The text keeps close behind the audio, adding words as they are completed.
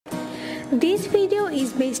This video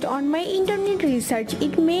is based on my internet research.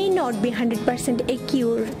 It may not be 100%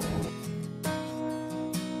 accurate.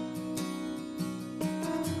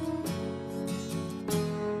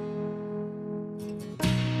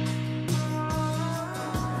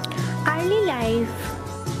 Early life.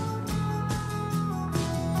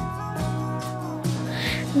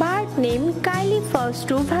 Birth name Kylie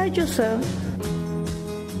Verzosa.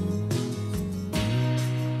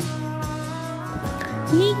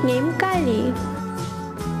 Nickname Kylie.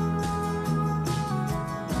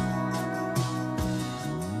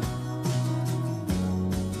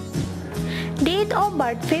 Date of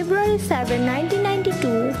birth February 7,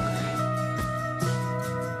 1992.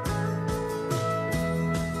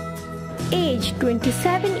 Age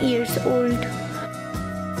 27 years old.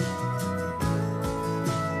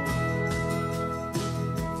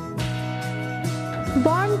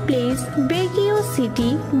 Born place Baguio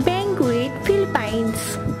City, Benguet,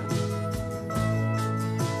 Philippines.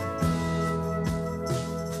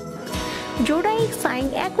 Zodiac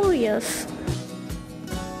sign Aquarius.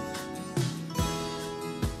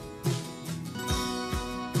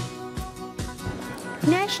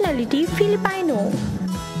 Nationality Filipino.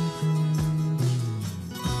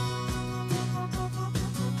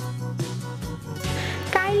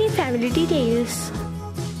 Kylie family details.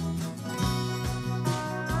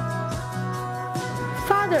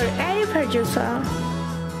 Father Kylie Verzosa.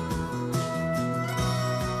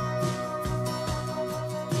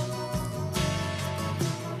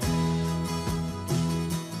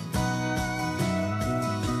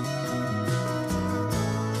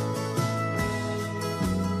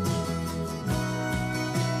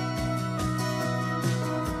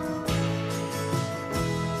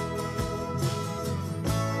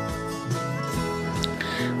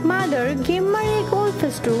 Mother Kimberly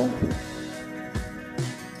Golfesto.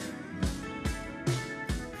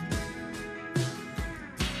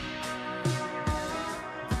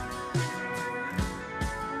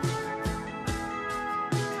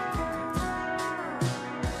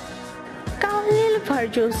 Kylie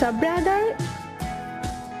Verzosa brother.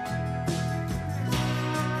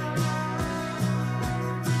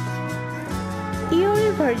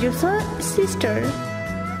 Kylie Verzosa sister.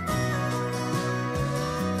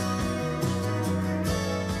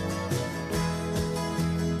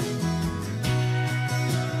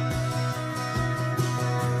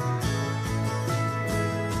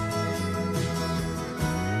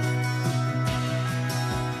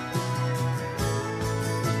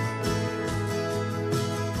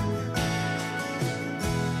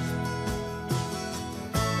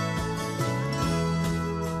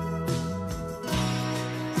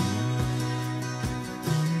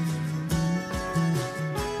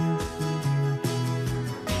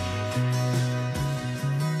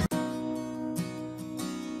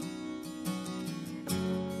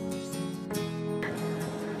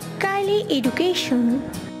 Kylie education.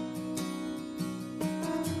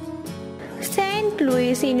 St.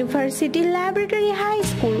 Louis University Laboratory High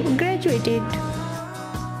School, graduated.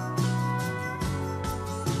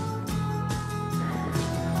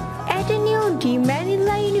 Ateneo de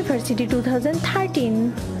Manila University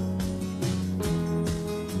 2013.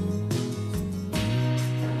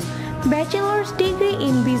 Bachelor's degree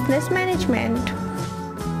in Business Management.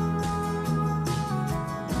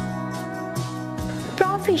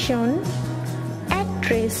 Profession: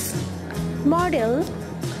 actress, model,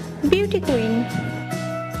 beauty queen.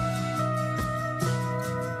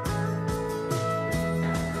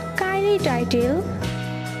 Kylie title: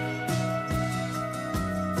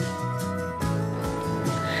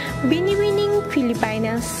 Binibining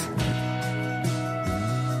Filipinas.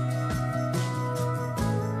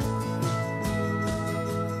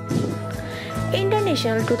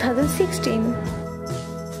 International 2016.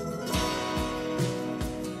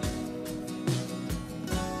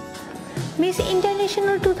 Miss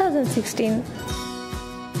International 2016.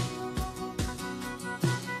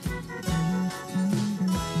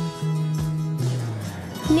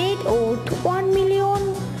 Net worth 1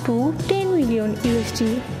 million to 10 million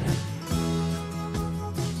USD.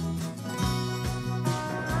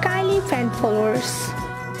 Kylie fan followers.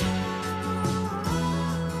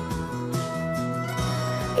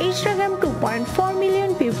 Instagram 2.4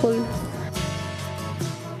 million people.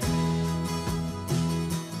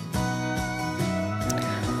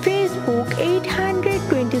 Facebook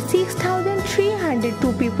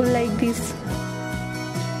 826,302 people like this.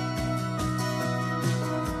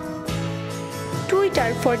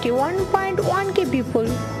 Twitter 41.1k people.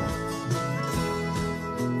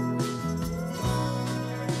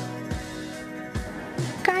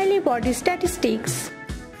 Kylie body statistics.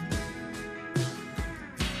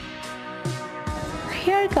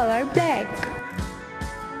 Hair color black.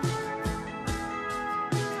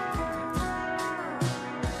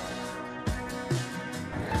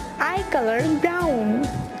 Eye color brown.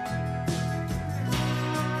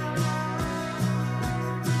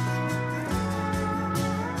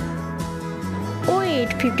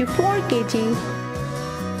 Weight 54 kg.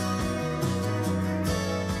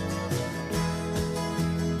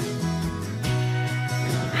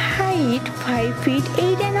 Height 5 feet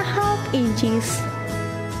 8.5 inches.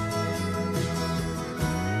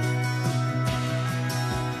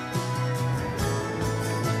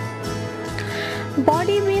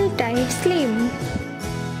 Body build type slim.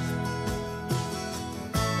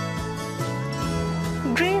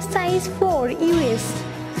 Dress size 4 US.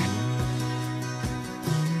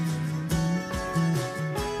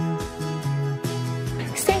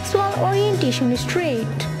 Sexual orientation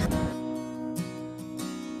straight.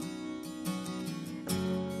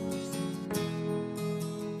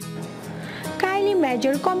 Kylie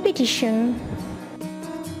major competition.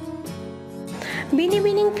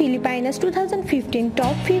 Binibining Philippines 2015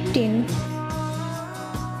 Top 15.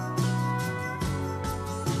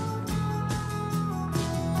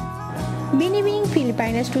 Binibining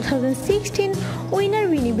Philippines 2016 Winner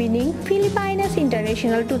Binibining Philippines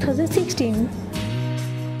International 2016.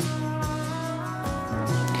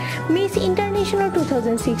 Miss International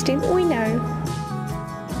 2016 winner.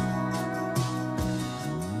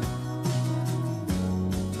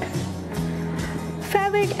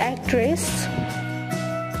 Favorite actress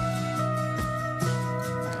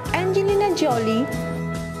Angelina Jolie.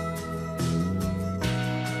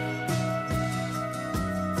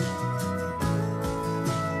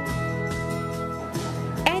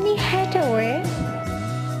 Anne Hathaway.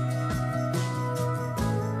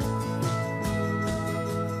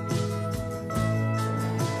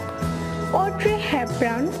 Audrey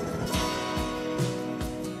Hepburn.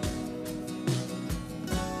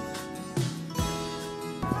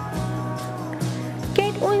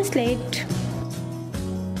 Kate Winslet.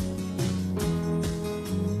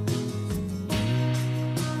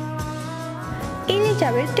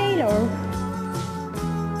 Elizabeth Taylor.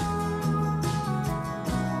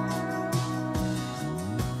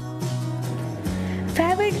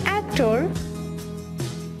 Favorite actor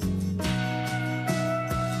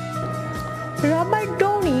Robert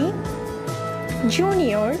Downey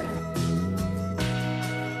Jr.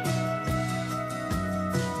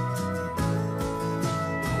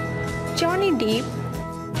 Johnny Depp.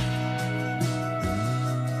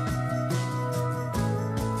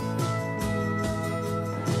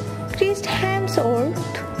 Chris Hemsworth.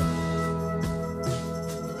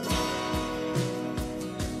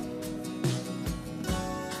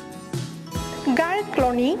 Garth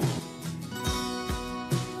Clooney.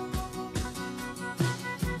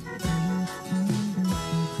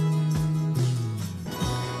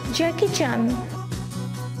 Jackie Chan.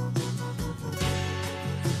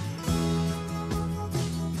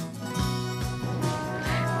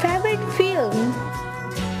 Favorite film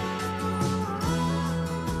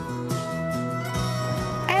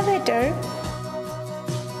Avatar.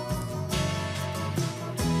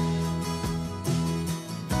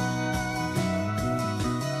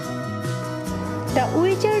 The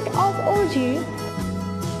Wizard of Oz.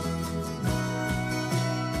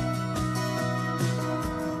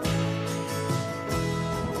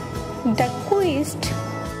 The Quest.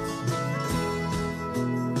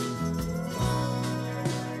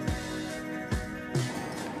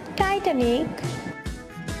 Titanic.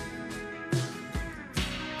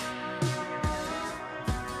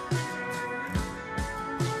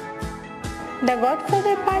 The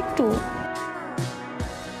Godfather Part 2.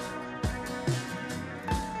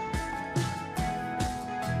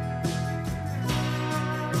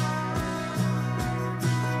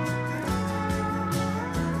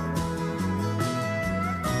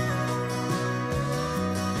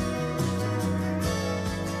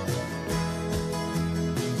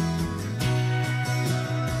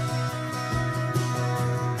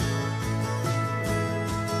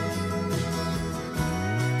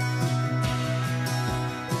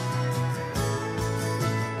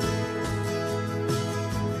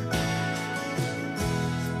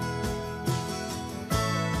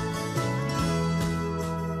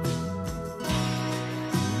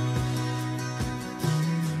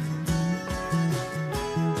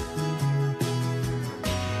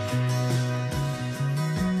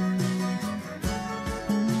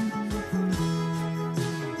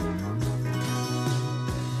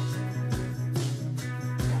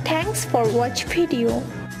 Thanks for watch video.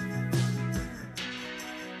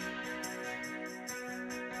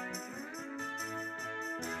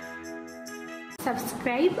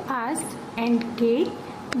 Subscribe us and get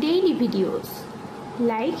daily videos.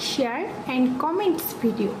 Like, share and comment this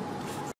video.